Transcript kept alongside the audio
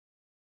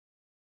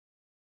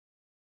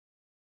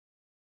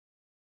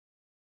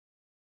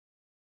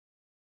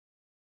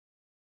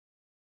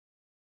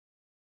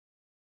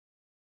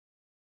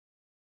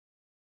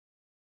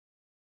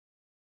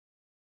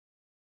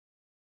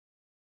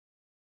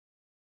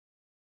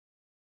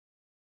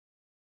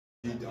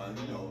You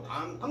know,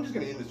 I'm just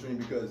gonna end the stream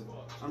because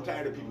I'm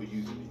tired of people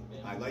using me.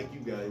 I like you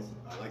guys.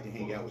 I like to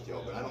hang out with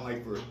y'all, but I don't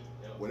like for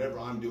whatever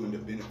I'm doing to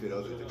benefit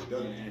others if it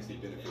doesn't actually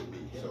benefit me.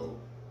 So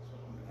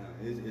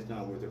it's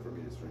not worth it for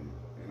me to stream.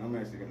 And I'm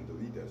actually gonna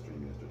delete that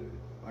stream yesterday.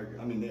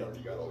 I mean, they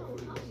already got all the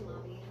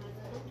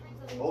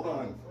footage. Hold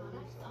on.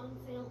 Products on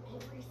sale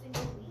every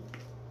single week.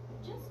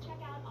 Just check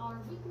out our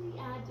weekly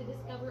ad to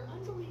discover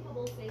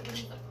unbelievable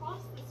savings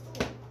across the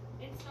store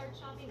and start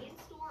shopping in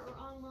store or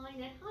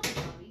online at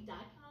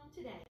hobbylobby.com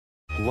today.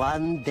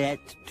 One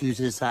debt to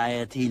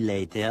society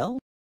later.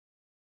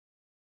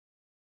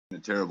 A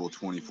terrible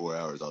 24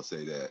 hours, I'll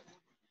say that.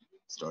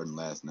 Starting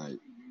last night.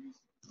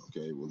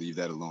 Okay, we'll leave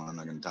that alone. I'm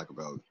not going to talk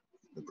about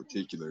the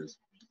particulars.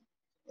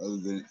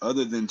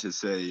 Other than to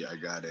say I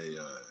got a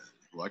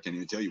well, I can't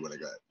even tell you what I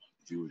got.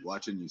 If you was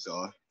watching, you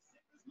saw.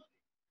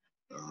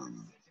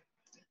 Um,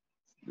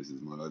 this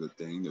is my other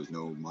thing. There's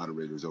no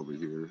moderators over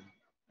here.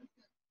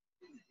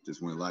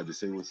 Just went live to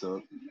say what's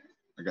up.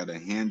 I got a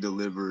hand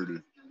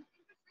delivered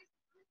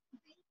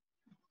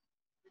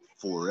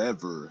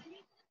forever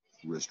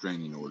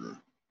restraining order.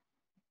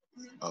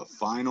 A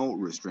final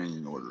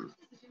restraining order.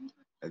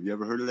 Have you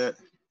ever heard of that?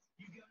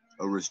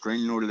 A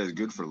restraining order that's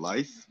good for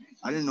life?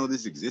 I didn't know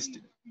this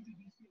existed.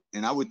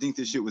 And I would think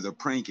this shit was a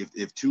prank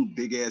if two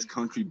big ass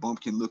country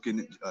bumpkin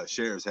looking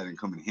sheriffs hadn't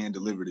come and hand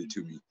delivered it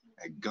to me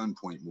at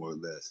gunpoint, more or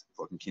less.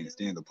 Fucking can't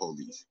stand the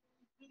police.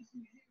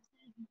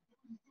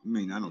 I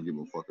mean, I don't give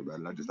a fuck about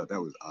it. I just thought that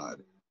was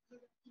odd.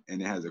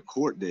 And it has a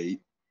court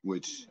date,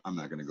 which I'm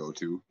not gonna go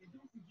to.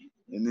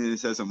 And then it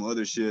says some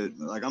other shit.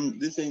 Like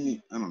this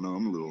ain't. I don't know.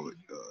 I'm a little.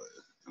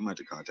 I'm gonna have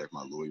to contact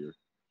my lawyer.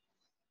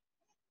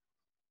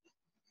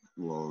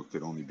 Well, it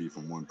could only be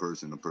from one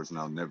person, a person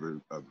I'll never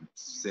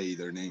say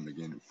their name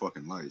again in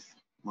fucking life.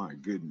 My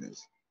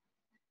goodness.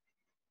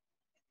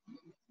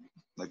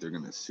 Like they're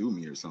gonna sue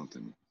me or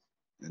something.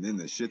 And then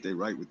the shit they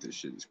write with this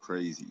shit is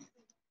crazy.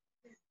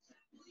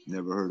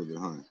 Never heard of it,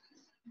 huh?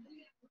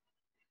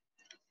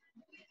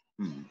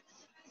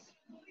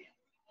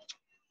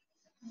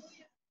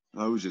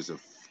 It was just a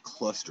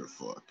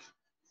clusterfuck.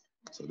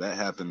 So that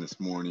happened this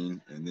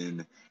morning, and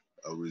then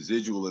a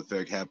residual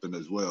effect happened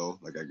as well.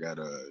 Like I got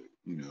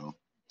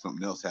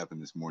something else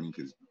happened this morning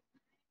because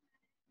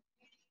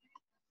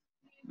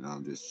now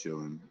I'm just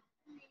chilling.